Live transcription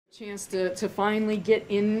Chance to finally get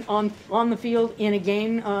in on the field in a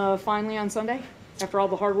game finally on Sunday after all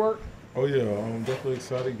the hard work? Oh yeah, I'm definitely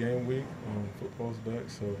excited. Game week, football's back,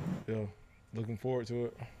 so yeah, looking forward to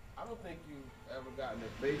it. I don't think you've ever gotten to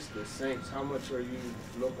face the Saints. How much are you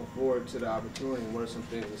looking forward to the opportunity, and what are some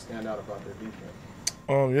things that stand out about their defense?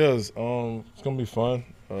 Yes, it's gonna be fun.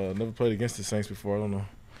 Never played against the Saints before. I don't know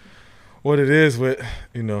what it is with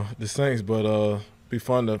the Saints, but be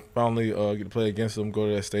fun to finally get to play against them. Go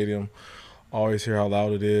to that stadium. Always hear how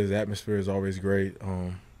loud it is. The atmosphere is always great.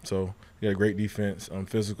 So you got a great defense,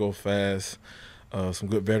 physical, fast. Some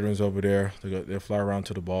good veterans over there. They fly around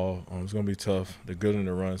to the ball. It's gonna be tough. They're good in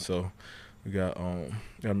the run, so we got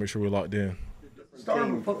to make sure we're locked in.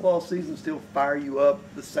 Starting a football season still fire you up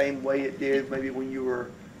the same way it did maybe when you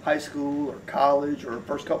were high school or college or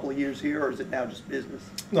first couple of years here, or is it now just business?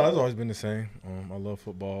 No, it's always been the same. I love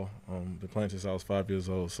football. Been playing since I was 5 years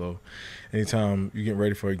old, so anytime you're getting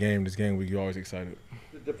ready for a game, this game week, you're always excited.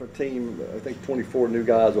 A different team, I think 24 new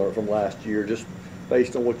guys are from last year. Just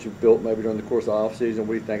based on what you've built maybe during the course of the offseason, what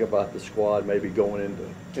do you think about the squad maybe going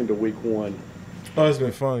into week one? Oh, it's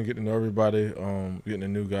been fun getting to know everybody, getting the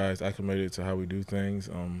new guys acclimated to how we do things,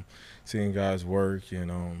 seeing guys work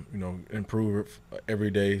and improve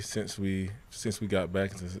every day since we got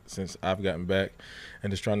back, since I've gotten back,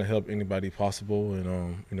 and just trying to help anybody possible.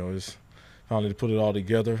 And just finally to put it all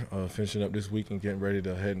together, finishing up this week and getting ready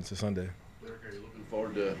to head into Sunday. Darrick, are you looking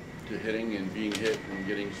forward to hitting and being hit and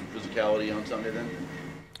getting some physicality on Sunday then?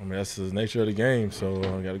 I mean, that's the nature of the game, so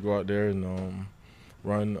I got to go out there and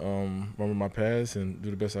run with my pass and do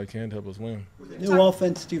the best I can to help us win. New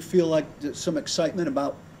offense, do you feel like there's some excitement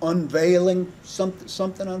about unveiling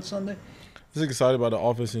something on Sunday? Just excited about the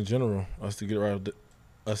offense in general. Us to get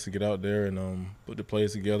out there and put the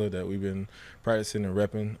plays together that we've been practicing and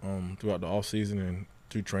repping throughout the off season and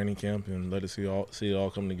through training camp, and let us see it all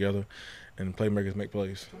come together and playmakers make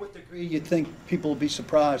plays. To what degree you think people will be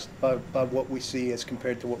surprised by what we see as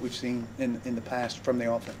compared to what we've seen in the past from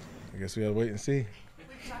the offense? I guess we got to wait and see.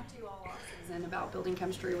 We've talked to you all offseason about building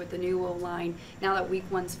chemistry with the new O-line. Now that week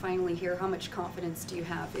one's finally here, how much confidence do you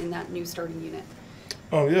have in that new starting unit?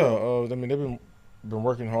 Oh yeah, I mean they've been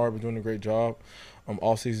working hard, been doing a great job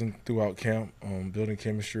all season throughout camp, building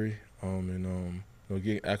chemistry and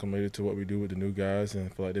getting acclimated to what we do with the new guys, and I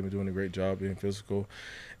feel like they've been doing a great job being physical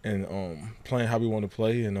and playing how we want to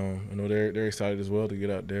play. And they're excited as well to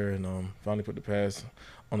get out there and finally put the pass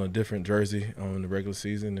on a different jersey in the regular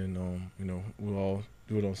season, and we'll all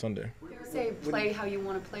do it on Sunday. When you say play how you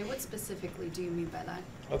want to play, what specifically do you mean by that?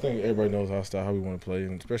 I think everybody knows our style, how we want to play,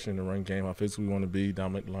 and especially in the run game, how physical we want to be,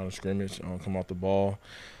 dominate the line of scrimmage, come off the ball,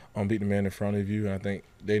 beat the man in front of you. And I think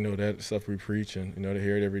they know that stuff we preach, and they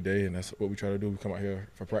hear it every day, and that's what we try to do. We come out here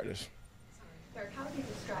for practice. Darrick, how would you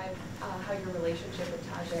describe how your relationship with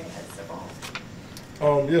Tajay has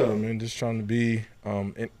evolved? Yeah, I mean, just trying to be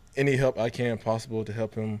any help I can possible to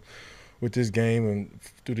help him with this game, and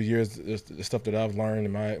through the years, the stuff that I've learned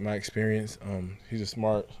in my experience. He's a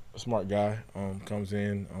smart guy. Comes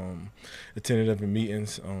in, attentive in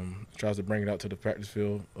meetings, tries to bring it out to the practice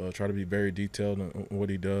field. Try to be very detailed on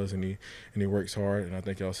what he does, and he works hard. And I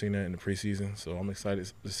think y'all seen that in the preseason. So I'm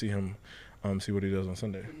excited to see him. See what he does on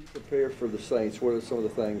Sunday. When you prepare for the Saints, what are some of the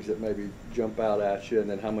things that maybe jump out at you, and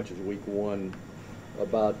then how much is week one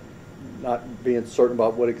about not being certain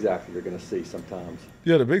about what exactly you're going to see sometimes?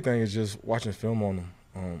 Yeah, the big thing is just watching film on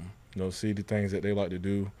them. See the things that they like to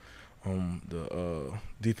do, the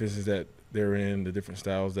defenses that they're in, the different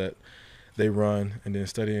styles that they run, and then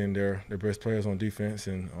studying their best players on defense,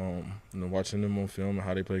 and watching them on film and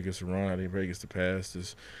how they play against the run, how they play against the pass,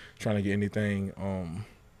 just trying to get anything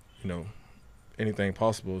anything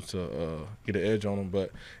possible to get an edge on them. But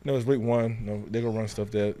it's week one. They're gonna run stuff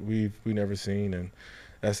that we never seen, and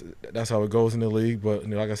that's how it goes in the league. But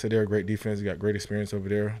like I said, they're a great defense. They got great experience over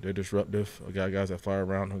there. They're disruptive. They got guys that fly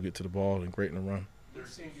around who get to the ball and great in the run. We've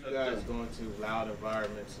seen you guys go into loud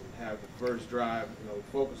environments and have the first drive,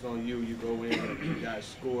 focus on you. You go in and you guys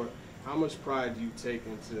score. How much pride do you take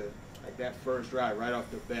into like that first drive right off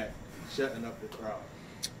the bat, shutting up the crowd?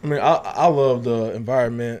 I mean, I love the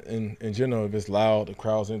environment in general. If it's loud, the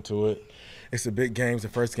crowd's into it. It's a big game, it's the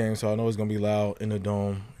first game, so I know it's going to be loud in the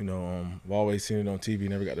dome. I've always seen it on TV,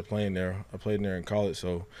 never got to play in there. I played in there in college,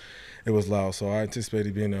 so it was loud. So I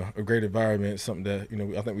anticipated being a great environment, something that,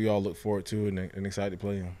 I think we all look forward to and excited to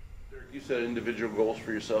play in. You set individual goals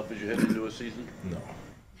for yourself as you head into a season? No,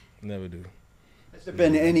 never do. Has there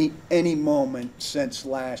been any moment since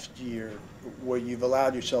last year where you've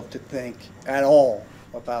allowed yourself to think at all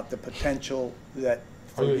about the potential that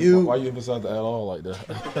for you? Why you emphasize the at all like that?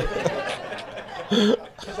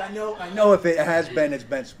 Because I know if it has been, it's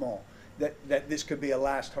been small. That this could be a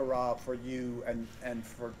last hurrah for you and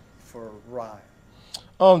for Ryan.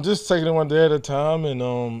 Just taking it one day at a time and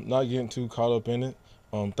not getting too caught up in it.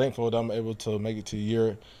 Thankful that I'm able to make it to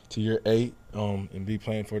year 8 and be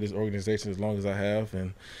playing for this organization as long as I have,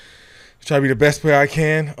 and try to be the best player I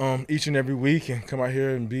can each and every week, and come out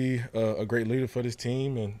here and be a great leader for this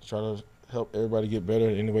team and try to help everybody get better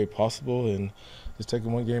in any way possible, and just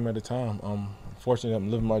taking one game at a time. Fortunately, I'm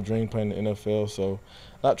living my dream playing in the NFL, so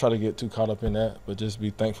not try to get too caught up in that, but just be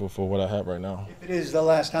thankful for what I have right now. If it is the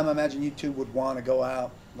last time, I imagine you two would want to go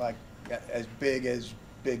out like as big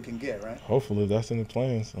can get, right? Hopefully, that's in the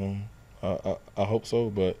plans. I hope so,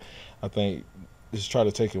 but I think just try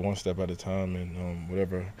to take it one step at a time, and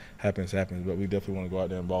whatever happens, happens. But we definitely want to go out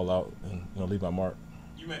there and ball out and leave my mark.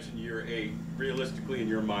 You mentioned year 8. Realistically, in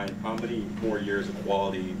your mind, how many more years of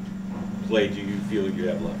quality play do you feel you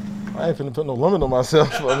have left? I ain't finna put no limit on myself.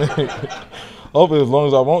 I mean, hopefully as long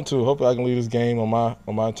as I want to. Hopefully I can lead this game on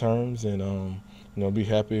my terms and be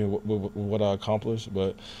happy with what I accomplished.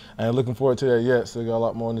 But I ain't looking forward to that yet. Still got a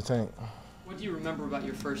lot more in the tank. What do you remember about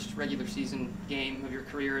your first regular season game of your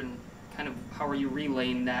career, and kind of how are you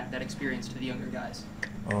relaying that experience to the younger guys?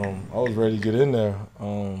 I was ready to get in there.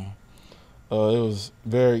 It was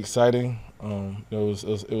very exciting. It was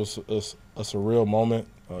a surreal moment.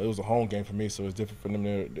 It was a home game for me, so it's different for them.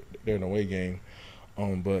 They're an away game,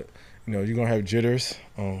 but you're gonna have jitters.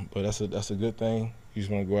 But that's a good thing. You just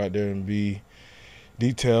want to go out there and be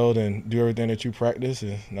detailed and do everything that you practice,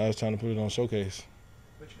 and now it's time to put it on showcase.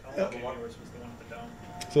 Which college game was the one at the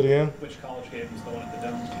Dome? Say it again? Which college game was the one at the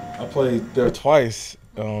Dome? I played there twice,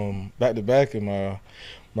 back to back in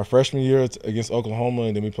my freshman year against Oklahoma,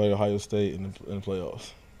 and then we played Ohio State in the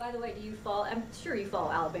playoffs. By the way, I'm sure you follow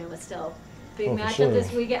Alabama still. Big matchup sure.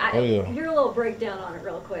 this weekend. Yeah. Your little breakdown on it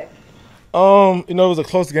real quick. It was a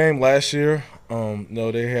close game last year.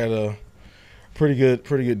 They had a pretty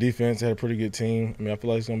good defense. They had a pretty good team. I mean, I feel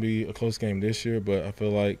like it's gonna be a close game this year, but I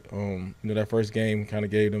feel like that first game kind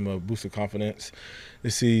of gave them a boost of confidence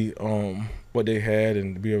to see what they had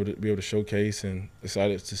and to be able to showcase, and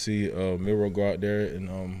excited to see Miro go out there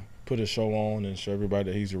and put a show on and show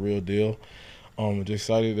everybody that he's a real deal. I'm just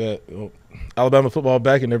excited that Alabama football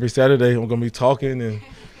back, and every Saturday I'm going to be talking and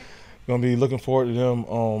going to be looking forward to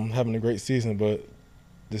them having a great season. But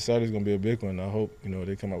this Saturday's going to be a big one. I hope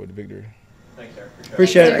they come out with the victory. Thanks, Darrick.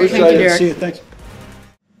 Appreciate it. Thank you, Darrick. See you. Thanks.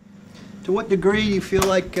 To what degree do you feel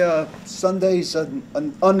like Sunday's an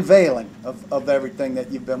unveiling of everything that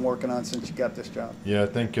you've been working on since you got this job? Yeah, I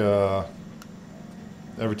think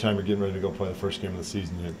every time you're getting ready to go play the first game of the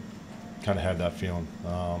season, you kind of had that feeling.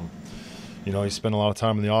 You spend a lot of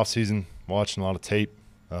time in the off season watching a lot of tape,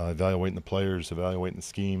 evaluating the players, evaluating the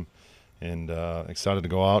scheme, and excited to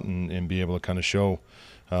go out and be able to kind of show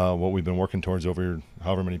what we've been working towards over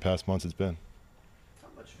however many past months it's been. How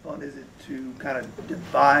much fun is it to kind of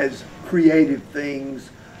devise creative things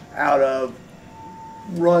out of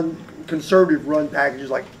conservative run packages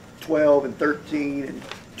like 12 and 13 and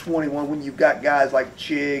 21 when you've got guys like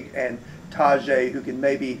Chig and Tajay who can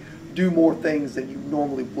maybe do more things than you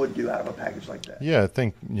normally would do out of a package like that? Yeah, I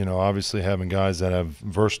think, obviously having guys that have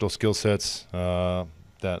versatile skill sets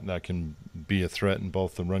that can be a threat in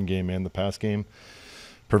both the run game and the pass game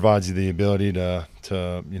provides you the ability to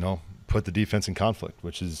put the defense in conflict,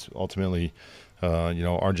 which is ultimately,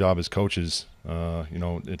 our job as coaches.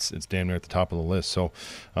 It's damn near at the top of the list. So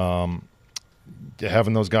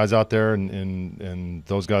having those guys out there and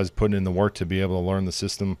those guys putting in the work to be able to learn the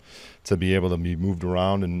system, to be able to be moved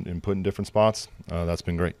around and put in different spots, that's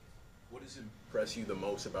been great. What has impressed you the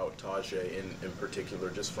most about Tajay in particular,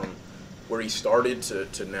 just from where he started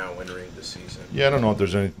to now entering the season? Yeah, I don't know if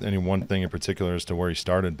there's any one thing in particular as to where he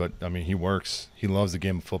started, but I mean, he works. He loves the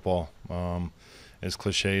game of football. As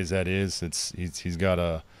cliche as that is, he's got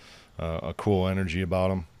a cool energy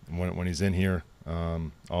about him when he's in here.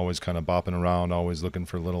 Always kind of bopping around, always looking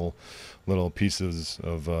for little pieces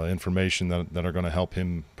of information that are going to help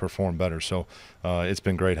him perform better. So it's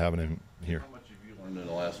been great having him here. How much have you learned in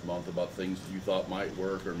the last month about things you thought might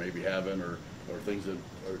work or maybe haven't, or things that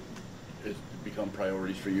has become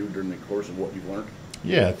priorities for you during the course of what you've learned?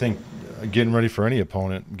 Yeah, I think getting ready for any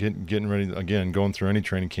opponent, getting ready, again, going through any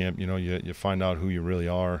training camp, you find out who you really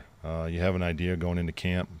are. You have an idea going into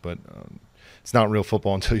camp, but it's not real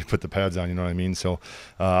football until you put the pads on, you know what I mean? So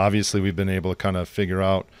obviously we've been able to kind of figure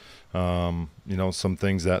out, some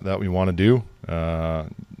things that we want to do,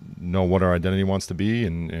 know what our identity wants to be,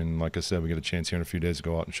 and like I said, we get a chance here in a few days to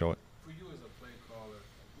go out and show it. For you as a play caller,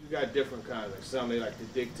 you got different kinds. Like some they like to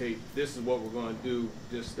dictate, this is what we're going to do,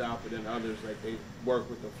 just stop it, and others like they work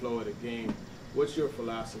with the flow of the game. What's your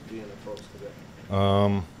philosophy and approach to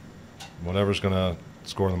that? Whatever's going to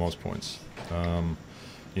score the most points.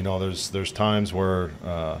 You know, there's times where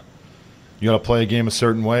you got to play a game a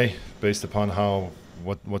certain way based upon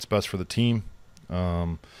what's best for the team.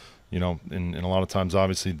 You know, and a lot of times,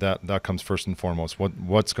 obviously, that comes first and foremost.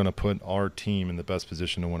 What's going to put our team in the best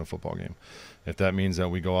position to win a football game? If that means that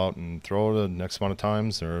we go out and throw it the next amount of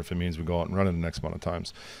times, or if it means we go out and run it the next amount of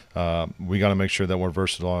times, we got to make sure that we're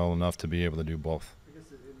versatile enough to be able to do both. I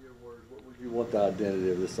guess in your words, what would you want the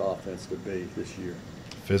identity of this offense to be this year?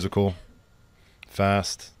 Physical,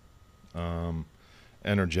 fast,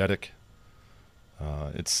 energetic.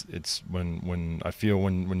 It's when I feel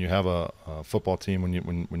when you have a football team,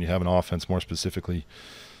 when you have an offense more specifically,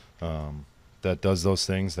 that does those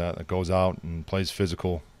things, that goes out and plays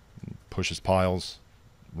physical, pushes piles,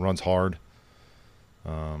 runs hard,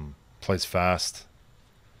 plays fast,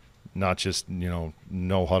 not just no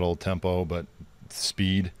huddle tempo, but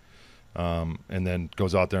speed, and then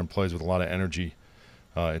goes out there and plays with a lot of energy.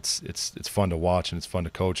 It's fun to watch, and it's fun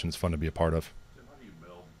to coach, and it's fun to be a part of.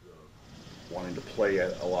 Wanting to play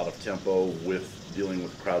at a lot of tempo with dealing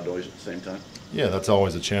with crowd noise at the same time? Yeah, that's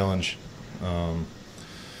always a challenge.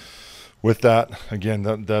 With that, again,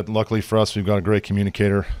 that luckily for us, we've got a great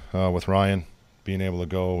communicator with Ryan, being able to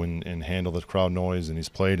go and handle the crowd noise, and he's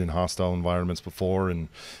played in hostile environments before and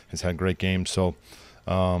has had great games. So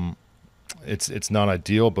it's not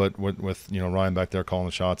ideal, but with Ryan back there calling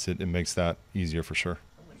the shots, it makes that easier for sure.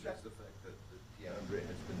 How much is the fact that DeAndre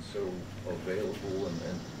has been so available and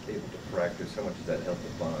able to practice? How much does that help the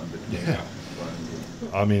bond between Ryan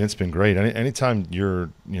and I mean, it's been great. Anytime your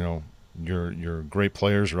great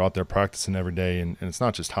players are out there practicing every day, and it's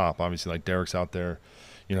not just Hop. Obviously, like Darrick's out there,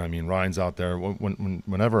 Ryan's out there.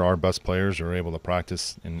 Whenever our best players are able to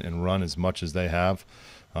practice and run as much as they have,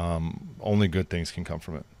 only good things can come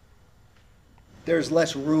from it. There's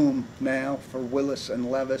less room now for Willis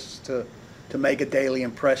and Levis to make a daily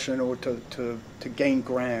impression or to gain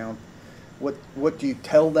ground. What do you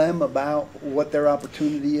tell them about what their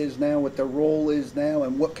opportunity is now, what their role is now,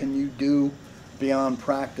 and what can you do beyond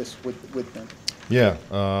practice with them? Yeah,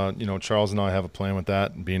 Charles and I have a plan with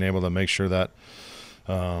that, being able to make sure that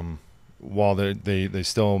while they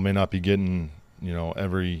still may not be getting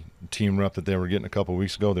every team rep that they were getting a couple of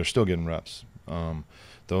weeks ago, they're still getting reps.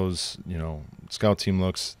 Those scout team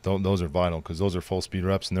looks, those are vital because those are full speed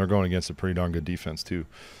reps, and they're going against a pretty darn good defense too.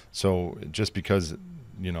 So just because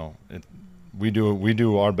we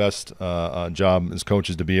do our best job as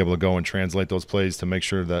coaches to be able to go and translate those plays to make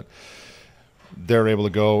sure that they're able to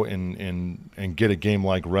go and get a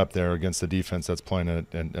game-like rep there against the defense that's playing at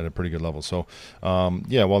a pretty good level. So,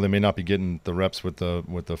 while they may not be getting the reps with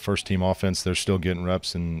the first-team offense, they're still getting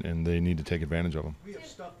reps, and they need to take advantage of them. We have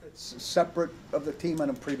stuff that's separate of the team. I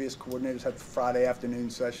know previous coordinators had Friday afternoon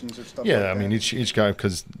sessions or stuff like that. Yeah, I mean, each guy,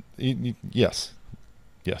 because yes.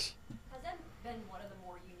 Has that been one of the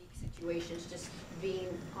more unique situations, just being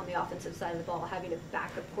on the offensive side of the ball, having a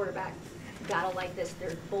backup quarterback battle like this?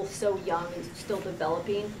 They're both so young and still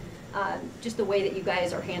developing. Just the way that you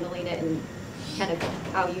guys are handling it and kind of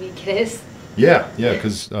how unique it is. Yeah,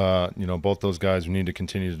 because both those guys, we need to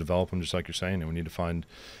continue to develop them, just like you're saying, and we need to find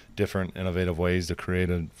different, innovative ways to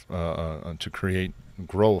create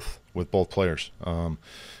growth with both players.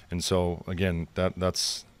 And so again,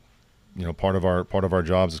 that's part of our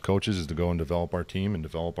jobs as coaches is to go and develop our team and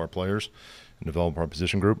develop our players and develop our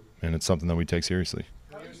position group, and it's something that we take seriously.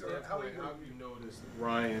 How have you noticed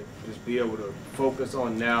Ryan just be able to focus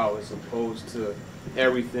on now as opposed to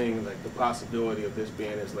everything, like the possibility of this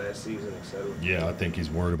being his last season, et cetera? Yeah, I think he's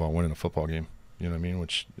worried about winning a football game. You know what I mean?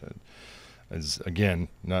 Which is, again,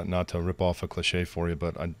 not to rip off a cliche for you,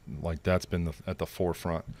 but that's been at the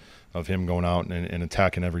forefront of him going out and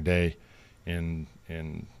attacking every day, and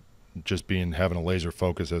just having a laser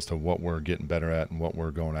focus as to what we're getting better at and what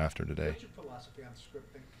we're going after today. What's your philosophy on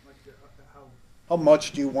scripting? How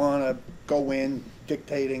much do you want to go in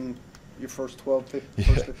dictating your first 12,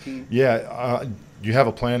 15? Yeah, you have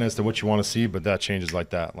a plan as to what you want to see, but that changes like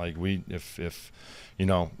that. Like if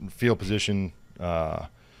field position, how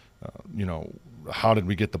did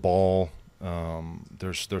we get the ball?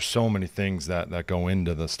 There's so many things that go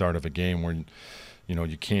into the start of a game where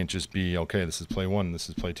you can't just be, okay, this is play 1, this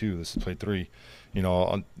is play 2, this is play 3.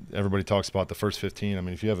 Everybody talks about the first 15. I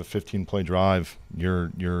mean, if you have a 15-play drive,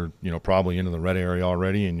 you're probably into the red area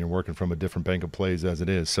already, and you're working from a different bank of plays as it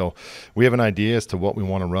is. So we have an idea as to what we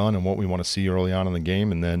want to run and what we want to see early on in the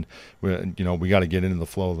game, and then we got to get into the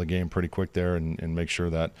flow of the game pretty quick there and make sure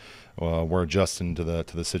that we're adjusting to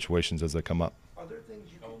the situations as they come up. Are there things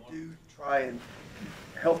you can do to try and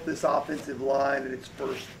help this offensive line in its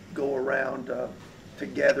first go around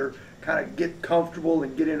together, kind of get comfortable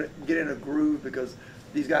and get in a groove, because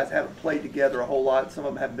these guys haven't played together a whole lot. Some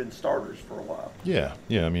of them haven't been starters for a while. Yeah.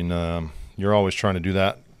 I mean, you're always trying to do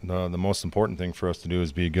that. The most important thing for us to do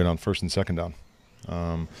is be good on first and second down.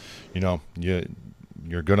 You know,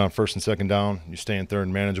 you're good on first and second down. You stay in third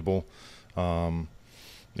and manageable.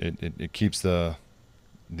 It keeps the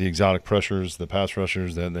exotic pressures, the pass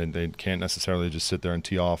rushers, that they can't necessarily just sit there and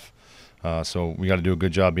tee off. So we got to do a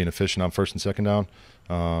good job being efficient on first and second down,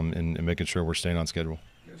 and making sure we're staying on schedule.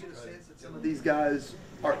 Do you get a sense that some of these guys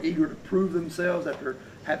are eager to prove themselves after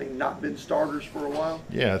having not been starters for a while?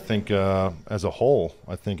 Yeah, I think as a whole,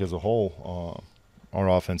 our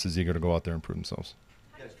offense is eager to go out there and prove themselves.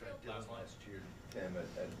 You guys tried Dylan last year, Tim, at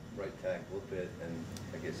right tackle a little bit, and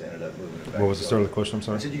I guess ended up moving it back. What was the start of the question? I'm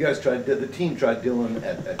sorry. I said you guys the team tried Dylan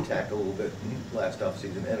at tackle a little bit last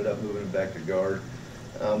offseason, ended up moving him back to guard.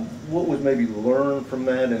 What was maybe learned from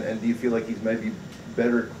that, and do you feel like he's maybe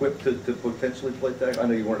better equipped to potentially play tackle? I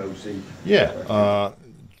know you weren't OC. Yeah.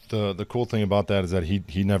 The cool thing about that is that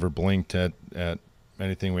he never blinked at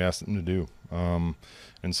anything we asked him to do.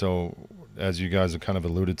 And so, as you guys have kind of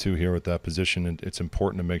alluded to here with that position, it's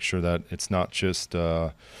important to make sure that it's not just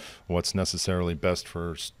what's necessarily best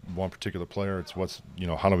for one particular player. It's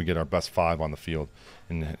how do we get our best five on the field,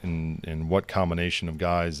 and what combination of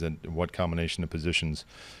guys and what combination of positions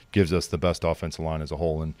gives us the best offensive line as a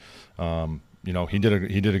whole. And he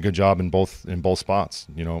did a good job in both spots.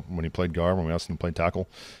 When he played guard, when we asked him to play tackle,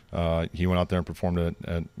 he went out there and performed at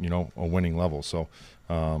a winning level. So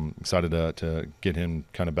excited to get him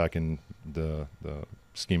kind of back in the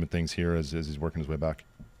scheme of things here as he's working his way back.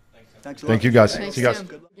 Thanks a Thank lot. you guys. Thanks, See you guys.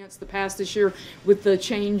 Tim. Against the pass this year with the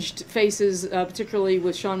changed faces, particularly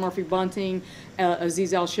with Sean Murphy-Bunting,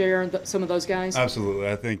 Aziz Al-Shair, some of those guys? Absolutely.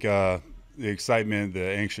 I think the excitement, the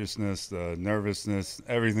anxiousness, the nervousness,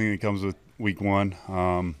 everything that comes with week one.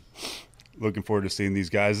 Looking forward to seeing these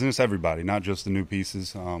guys, and it's everybody, not just the new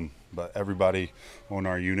pieces, but everybody on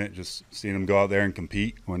our unit, just seeing them go out there and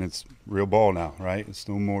compete when it's real ball now, right? It's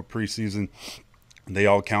no more preseason. They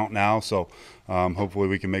all count now, so hopefully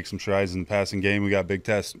we can make some strides in the passing game. We got big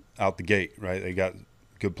tests out the gate, right? They got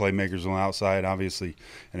good playmakers on the outside, obviously,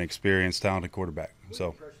 an experienced, talented quarterback.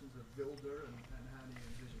 So.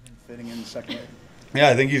 Fitting in secondary. Yeah,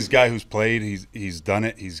 I think he's a guy who's played. He's done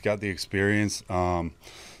it. He's got the experience.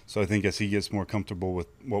 So I think as he gets more comfortable with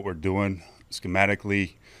what we're doing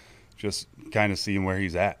schematically, just kind of seeing where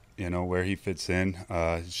he's at, where he fits in.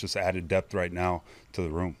 It's just added depth right now to the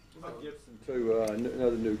room. Gibson too,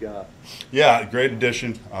 another new guy. Yeah, great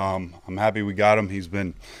addition. I'm happy we got him. He's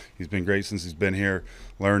been great since he's been here,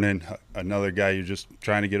 learning. Another guy you're just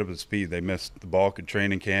trying to get up to speed. They missed the bulk of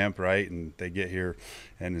training camp, right? And they get here,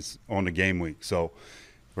 and it's on the game week. So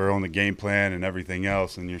we're on the game plan and everything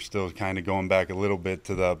else, and you're still kind of going back a little bit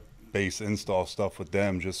to the base install stuff with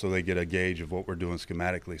them just so they get a gauge of what we're doing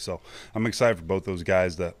schematically. So I'm excited for both those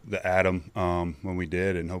guys that add them when we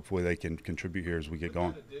did, and hopefully they can contribute here as we get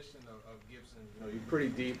going. You're pretty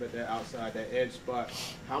deep at that outside, that edge spot.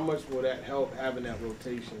 How much will that help having that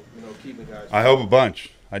rotation, keeping guys? I hope a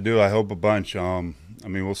bunch. I do. I hope a bunch. I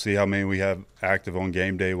mean, we'll see how many we have active on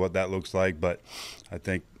game day, what that looks like. But I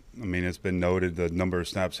think, it's been noted the number of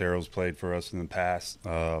snaps Harold's played for us in the past.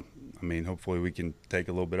 Hopefully we can take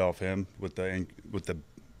a little bit off him with the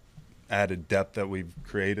added depth that we've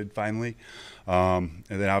created finally. And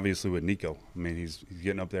then obviously with Nico, he's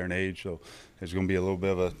getting up there in age, so there's going to be a little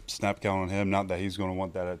bit of a snap count on him. Not that he's going to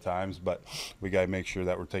want that at times, but we got to make sure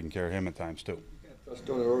that we're taking care of him at times too. I touched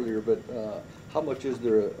on it earlier, but how much is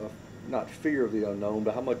there not fear of the unknown,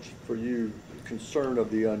 but how much for you concern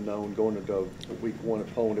of the unknown going into a week one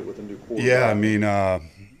opponent with a new quarterback? Yeah,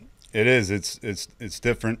 it is. It's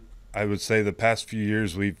different. I would say the past few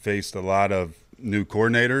years we've faced a lot of new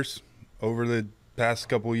coordinators over the past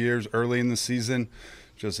couple of years early in the season.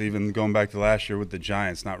 Just even going back to last year with the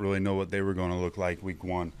Giants, not really know what they were going to look like week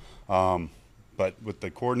one. But with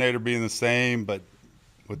the coordinator being the same, but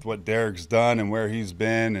with what Darrick's done and where he's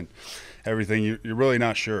been and everything, you're really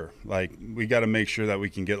not sure. Like, we got to make sure that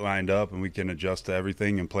we can get lined up and we can adjust to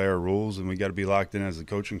everything and play our rules, and we got to be locked in as a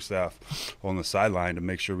coaching staff on the sideline to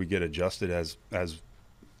make sure we get adjusted as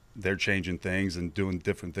they're changing things and doing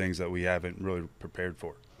different things that we haven't really prepared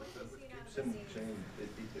for. Gibson saying it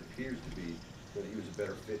appears to be that he was a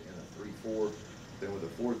better fit in a 3-4 then with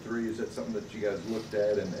a 4-3, is that something that you guys looked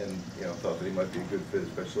at and you know, thought that he might be a good fit,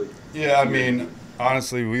 especially? Yeah, I mean,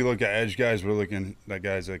 honestly, we look at edge guys. We're looking at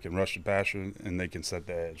guys that can rush the passer and they can set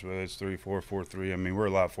the edge. Whether it's 3-4, 4-3. I mean, we're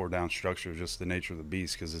a lot of 4-down structure, just the nature of the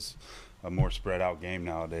beast, because it's a more spread out game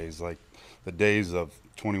nowadays. Like the days of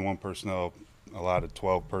 21 personnel, a lot of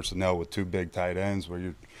 12 personnel with 2 big tight ends, where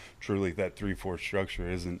you're truly that 3-4 structure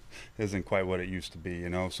isn't quite what it used to be, you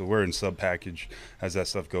know. So we're in sub package as that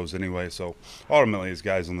stuff goes anyway. So ultimately, it's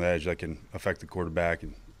guys on the edge that can affect the quarterback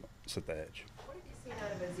and set the edge. What have you seen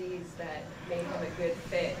out of Aziz that made him a good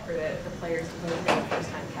fit for the players who were the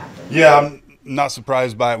first-time captain? Yeah, I'm not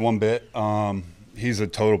surprised by it one bit. He's a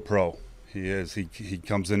total pro. He is. He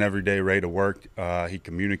comes in every day ready to work. He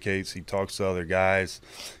communicates. He talks to other guys.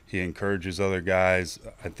 He encourages other guys.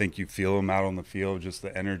 I think you feel him out on the field, just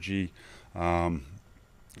the energy,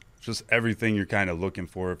 just everything you're kind of looking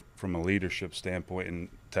for from a leadership standpoint. And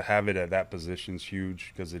to have it at that position is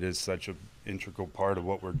huge, because it is such an integral part of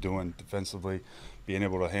what we're doing defensively, being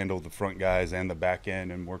able to handle the front guys and the back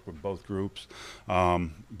end and work with both groups.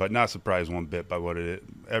 But not surprised one bit by what it is.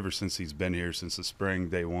 Ever since he's been here, since the spring,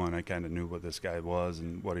 day one, I kind of knew what this guy was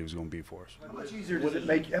and what he was going to be for us. How much easier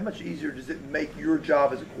does it make your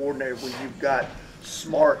job as a coordinator when you've got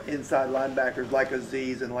smart inside linebackers like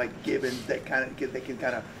Aziz and like Gibbons that they can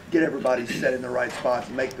kind of get everybody set in the right spots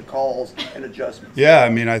and make the calls and adjustments? Yeah, I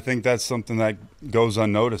mean, I think that's something that goes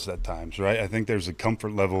unnoticed at times, right? I think there's a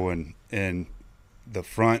comfort level in the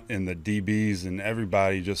front and the DBs and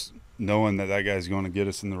everybody just knowing that that guy's going to get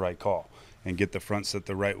us in the right call and get the front set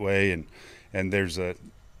the right way, and there's a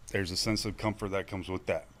sense of comfort that comes with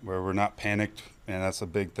that, where we're not panicked, and that's a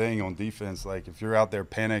big thing on defense. Like if you're out there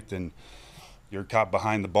panicked and you're caught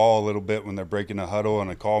behind the ball a little bit when they're breaking a huddle and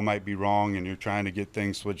a call might be wrong and you're trying to get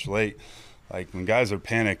things switched late, like when guys are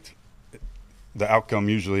panicked, the outcome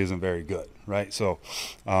usually isn't very good, right? So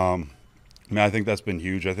I mean, I think that's been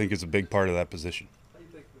huge. I think it's a big part of that position. How do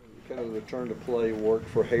you think kind of the return to play worked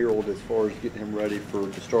for Harold as far as getting him ready for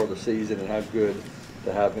the start of the season, and how good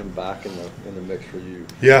to have him back in the mix for you?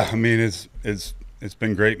 Yeah, I mean, it's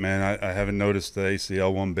been great, man. I haven't noticed the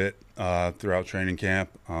ACL one bit throughout training camp.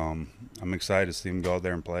 I'm excited to see him go out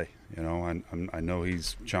there and play. You know, I know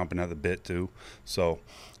he's chomping at the bit too, so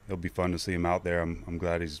it'll be fun to see him out there. I'm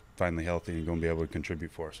glad he's finally healthy and going to be able to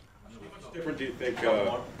contribute for us. How much different do you think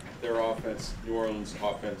their offense, New Orleans'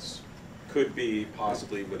 offense, could be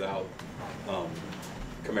possibly without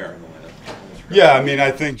Kamara in the lineup? Yeah, I mean,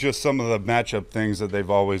 I think just some of the matchup things that they've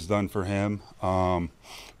always done for him. I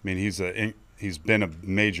mean, he's been a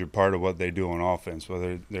major part of what they do on offense,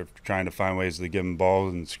 whether they're trying to find ways to give him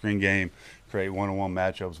balls in the screen game, create one-on-one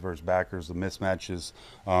matchups versus backers, the mismatches.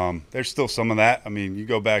 There's still some of that. I mean, you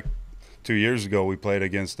go back 2 years ago, we played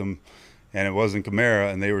against them, and it wasn't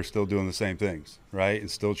Kamara, and they were still doing the same things, right, and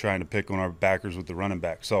still trying to pick on our backers with the running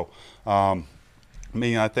back. So, I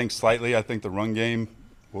mean, I think the run game,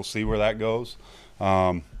 we'll see where that goes.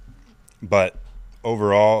 But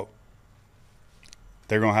overall,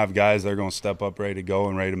 they're going to have guys that are going to step up ready to go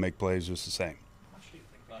and ready to make plays just the same. How much do you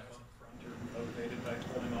think guys on the front are motivated by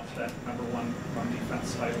pulling off that #1 run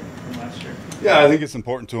defense title from last year? Yeah, I think it's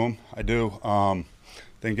important to them. I do. I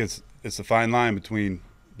think it's a fine line between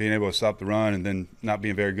being able to stop the run and then not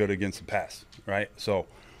being very good against the pass, right? So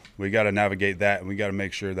we got to navigate that, and we got to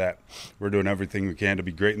make sure that we're doing everything we can to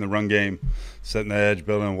be great in the run game, setting the edge,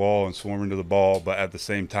 building a wall, and swarming to the ball. But at the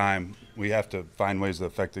same time, we have to find ways to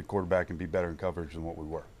affect the quarterback and be better in coverage than what we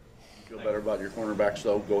were. Feel better about your cornerbacks,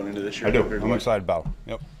 though, going into this year? I do. I'm excited about them.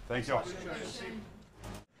 Yep. Thanks, y'all.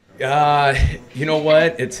 You know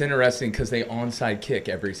what? It's interesting because they onside kick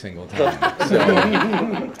every single time. So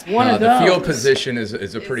the field position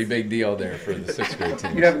is a pretty big deal there for the 6th grade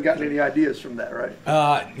team. You haven't gotten any ideas from that,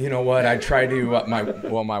 right? You know what? I try to.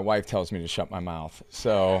 My wife tells me to shut my mouth.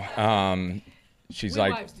 So she's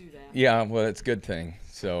like, wives do that. Yeah, well, it's a good thing.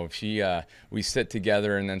 So we sit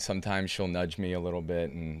together, and then sometimes she'll nudge me a little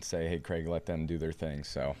bit and say, "Hey, Craig, let them do their thing."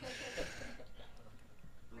 So.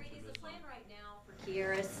 Is the plan right now for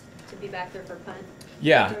Kieris to be back there for punt?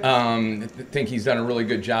 Yeah, I think he's done a really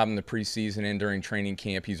good job in the preseason and during training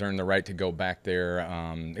camp. He's earned the right to go back there.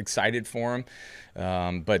 Excited for him.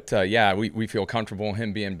 But yeah, we feel comfortable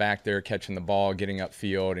him being back there, catching the ball, getting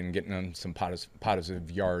upfield, and getting him some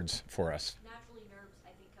positive yards for us. Naturally, nerves,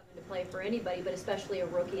 I think, come into play for anybody, but especially a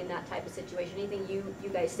rookie in that type of situation. Anything you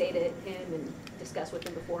guys say to him and discuss with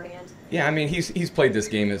him beforehand? Yeah, I mean, he's played this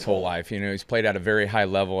game his whole life. You know, he's played at a very high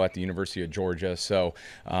level at the University of Georgia. So,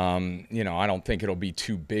 you know, I don't think it'll be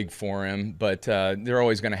too big for him. But they're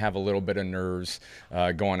always going to have a little bit of nerves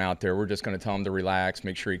going out there. We're just going to tell him to relax,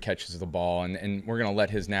 make sure he catches the ball, and we're going to let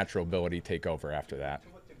his natural ability take over after that.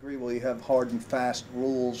 Degree will you have hard and fast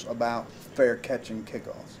rules about fair catching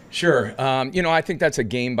kickoffs? Sure. You know, I think that's a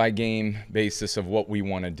game-by-game basis of what we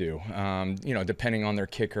want to do. You know, depending on their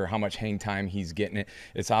kicker, how much hang time he's getting it.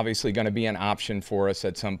 It's obviously going to be an option for us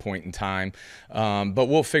at some point in time. But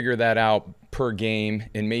we'll figure that out per game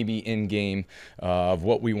and maybe in-game of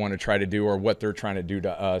what we want to try to do or what they're trying to do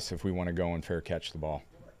to us if we want to go and fair catch the ball.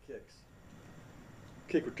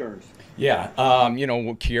 Kick returns. Yeah, you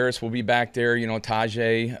know, Kyrus will be back there. You know,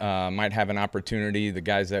 Tajay might have an opportunity, the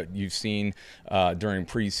guys that you've seen during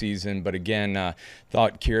preseason. But again,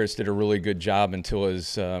 thought Kyrus did a really good job until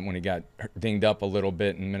when he got dinged up a little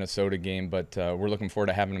bit in Minnesota game. But we're looking forward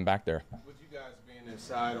to having him back there. With you guys being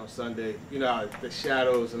inside on Sunday, you know, the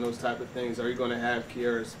shadows and those type of things, are you going to have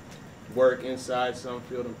Kyrus work inside some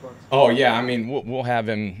field and punts? Oh, yeah. I mean, we'll have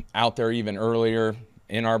him out there even earlier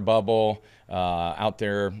in our bubble. Out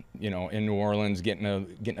there, you know, in New Orleans, getting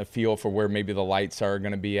a feel for where maybe the lights are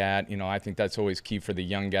going to be at. You know, I think that's always key for the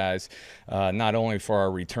young guys, not only for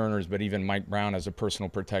our returners, but even Mike Brown as a personal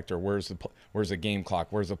protector. Where's the game clock?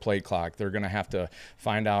 Where's the play clock? They're going to have to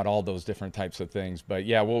find out all those different types of things. But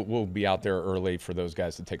yeah, we'll be out there early for those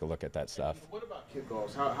guys to take a look at that stuff. What about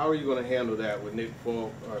kickoffs? How are you going to handle that with Nick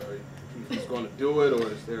Folk? Are he's going to do it,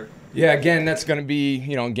 or is there? Yeah, again, that's going to be,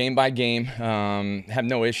 you know, game by game. Have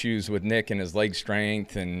no issues with Nick and his leg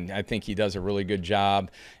strength, and I think he does a really good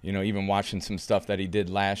job. You know, even watching some stuff that he did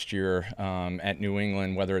last year at New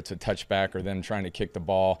England, whether it's a touchback or them trying to kick the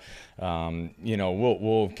ball. You know,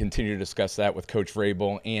 we'll continue to discuss that with Coach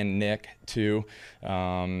Vrabel and Nick too,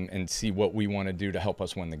 and see what we want to do to help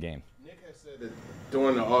us win the game. Nick has said that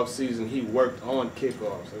during the offseason he worked on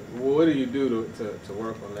kickoffs. What do you do to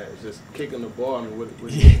work on that? Is just kicking the ball? I mean,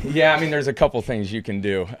 what Yeah, I mean, there's a couple things you can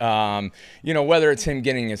do. You know, whether it's him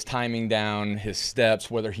getting his timing down, his steps,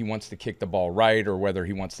 whether he wants to kick the ball right or whether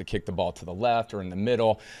he wants to kick the ball to the left or in the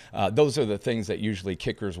middle. Those are the things that usually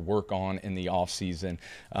kickers work on in the offseason.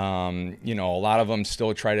 You know, a lot of them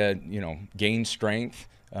still try to, you know, gain strength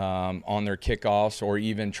on their kickoffs, or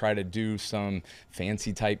even try to do some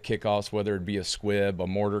fancy type kickoffs, whether it be a squib, a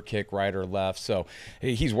mortar kick, right or left. So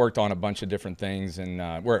he's worked on a bunch of different things,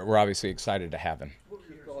 and we're obviously excited to have him. What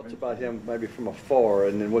are your thoughts about him maybe from afar,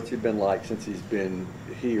 and then what's he been like since he's been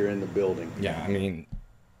here in the building? Yeah, I mean,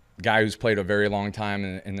 guy who's played a very long time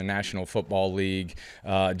in the National Football League.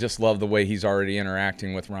 Just love the way he's already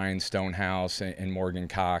interacting with Ryan Stonehouse and Morgan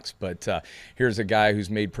Cox. But here's a guy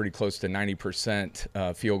who's made pretty close to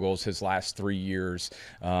 90% field goals his last 3 years,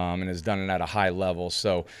 and has done it at a high level.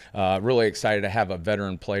 So really excited to have a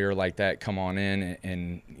veteran player like that come on in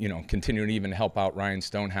and you know, continue to even help out Ryan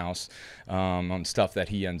Stonehouse on stuff that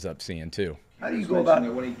he ends up seeing too. How do you go about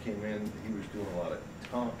it? When he came in, he was doing a lot of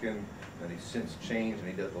talking, and he's since changed, and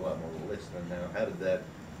he does a lot more listening now. How did that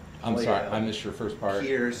I'm sorry, I missed your first part.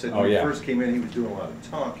 Here said when he first came in, he was doing a lot of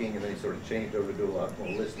talking, and then he sort of changed over to do a lot more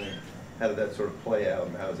listening. How did that sort of play out,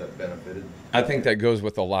 and how has that benefited? I think that goes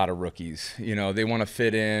with a lot of rookies. You know, they want to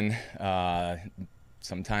fit in.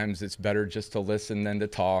 Sometimes it's better just to listen than to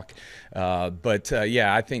talk. But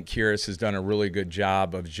yeah, I think Kyrus has done a really good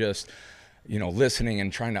job of just, you know, listening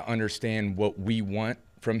and trying to understand what we want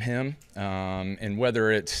from him, and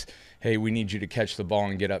whether it's, hey, we need you to catch the ball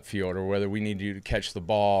and get upfield, or whether we need you to catch the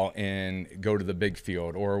ball and go to the big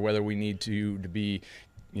field, or whether we need to be,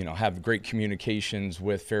 you know, have great communications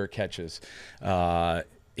with fair catches.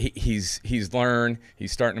 He's learned,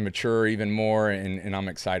 he's starting to mature even more, and I'm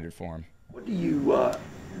excited for him. What do you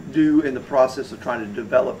do in the process of trying to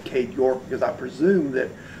develop Cade York? Because I presume that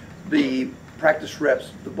the practice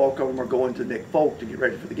reps, the bulk of them are going to Nick Folk to get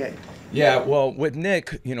ready for the game. Yeah, well, with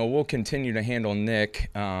Nick, you know, we'll continue to handle Nick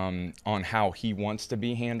on how he wants to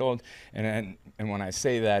be handled. And when I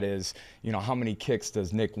say that is, you know, how many kicks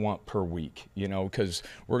does Nick want per week? You know, because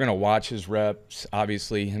we're going to watch his reps,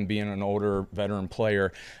 obviously, him being an older veteran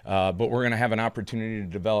player, but we're going to have an opportunity to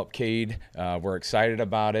develop Cade. We're excited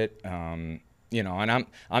about it. You know, and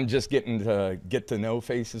I'm just getting to get to know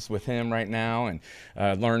faces with him right now, and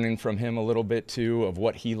learning from him a little bit too of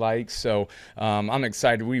what he likes. So I'm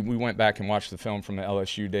excited. We went back and watched the film from the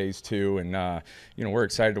LSU days too, and you know, we're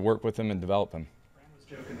excited to work with him and develop him. Brian was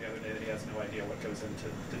joking the other day that he has no idea what goes goes into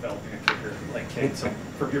developing a kicker like Cade? So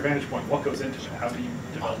from your vantage point, what goes into it? How do you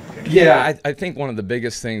develop a kicker? Yeah, I think one of the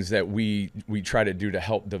biggest things that we try to do to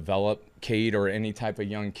help develop Cade or any type of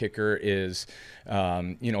young kicker is,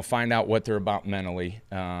 find out what they're about mentally.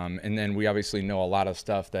 And then we obviously know a lot of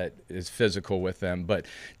stuff that is physical with them, but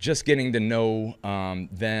just getting to know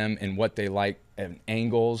them and what they like and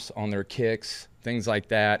angles on their kicks, things like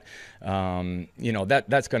that,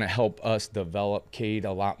 that's going to help us develop Cade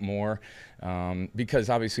a lot more. Because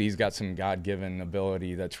obviously he's got some God-given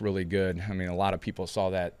ability that's really good. I mean, a lot of people saw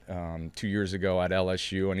that 2 years ago at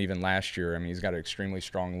LSU and even last year. I mean, he's got extremely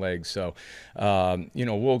strong legs. So,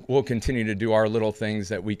 we'll continue to do our little things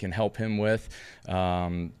that we can help him with.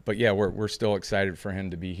 But yeah, we're still excited for him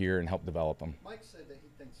to be here and help develop him. Mike said that he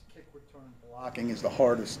thinks kick return blocking is the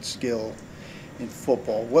hardest skill in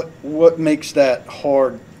football. What makes that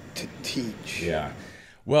hard to teach? Yeah.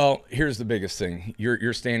 Well, here's the biggest thing.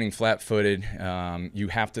 You're standing flat-footed. You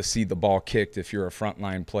have to see the ball kicked if you're a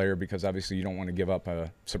frontline player, because obviously you don't want to give up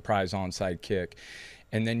a surprise onside kick.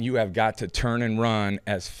 And then you have got to turn and run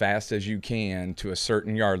as fast as you can to a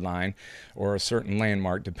certain yard line or a certain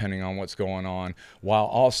landmark, depending on what's going on, while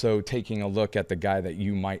also taking a look at the guy that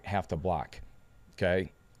you might have to block,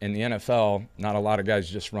 okay? In the NFL, not a lot of guys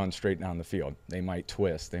just run straight down the field. They might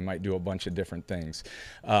twist. They might do a bunch of different things.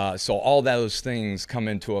 So all those things come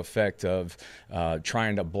into effect of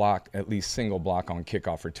trying to block, at least single block on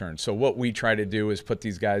kickoff return. So what we try to do is put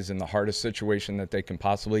these guys in the hardest situation that they can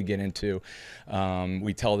possibly get into.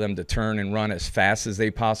 We tell them to turn and run as fast as they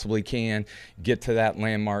possibly can, get to that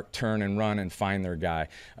landmark, turn and run, and find their guy,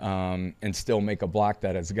 and still make a block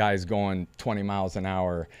that as guys going 20 miles an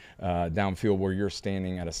hour downfield where you're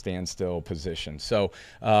standing at a standstill position. So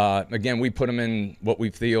again, we put them in what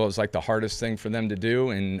we feel is like the hardest thing for them to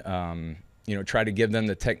do, and try to give them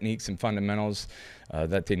the techniques and fundamentals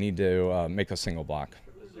that they need to make a single block.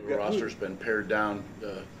 The roster's been pared down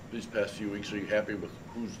these past few weeks. Are you happy with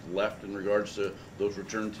who's left in regards to those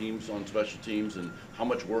return teams on special teams, and how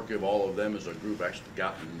much work have all of them as a group actually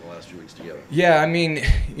gotten in the last few weeks together? Yeah, I mean,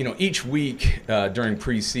 each week during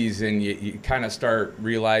preseason, you kind of start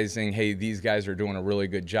realizing, hey, these guys are doing a really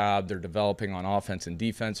good job. They're developing on offense and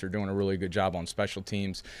defense. They're doing a really good job on special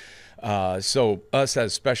teams. So us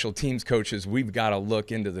as special teams coaches, we've got to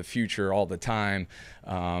look into the future all the time.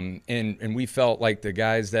 And we felt like the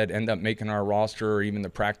guys that end up making our roster or even the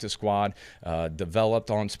practice squad developed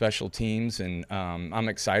on special teams. And I'm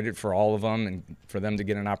excited for all of them and for them to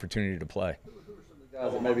get an opportunity to play. Who are some of the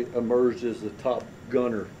guys that maybe emerged as the top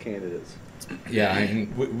gunner candidates? Yeah,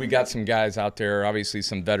 and we got some guys out there, obviously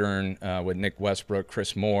some veteran with Nick Westbrook,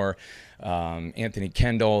 Chris Moore, Anthony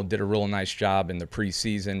Kendall did a real nice job in the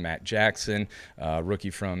preseason, Matt Jackson, rookie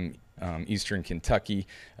from Eastern Kentucky.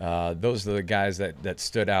 Those are the guys that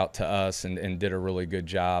stood out to us and did a really good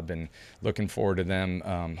job, and looking forward to them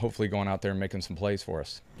hopefully going out there and making some plays for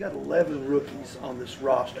us. You got 11 rookies on this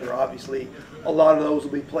roster. Obviously, a lot of those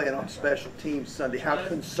will be playing on special teams Sunday. How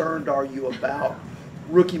concerned are you about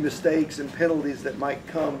rookie mistakes and penalties that might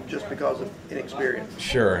come just because of inexperience?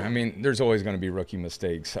 Sure. I mean, there's always going to be rookie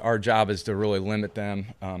mistakes. Our job is to really limit them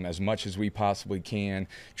as much as we possibly can,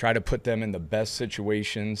 try to put them in the best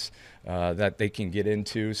situations that they can get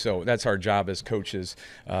into. So that's our job as coaches,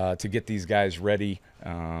 to get these guys ready,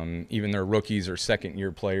 even their rookies or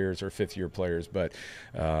second-year players or fifth-year players. But,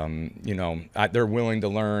 they're willing to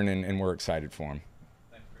learn, and we're excited for them.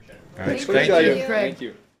 Thanks, appreciate it. Thank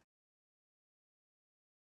you.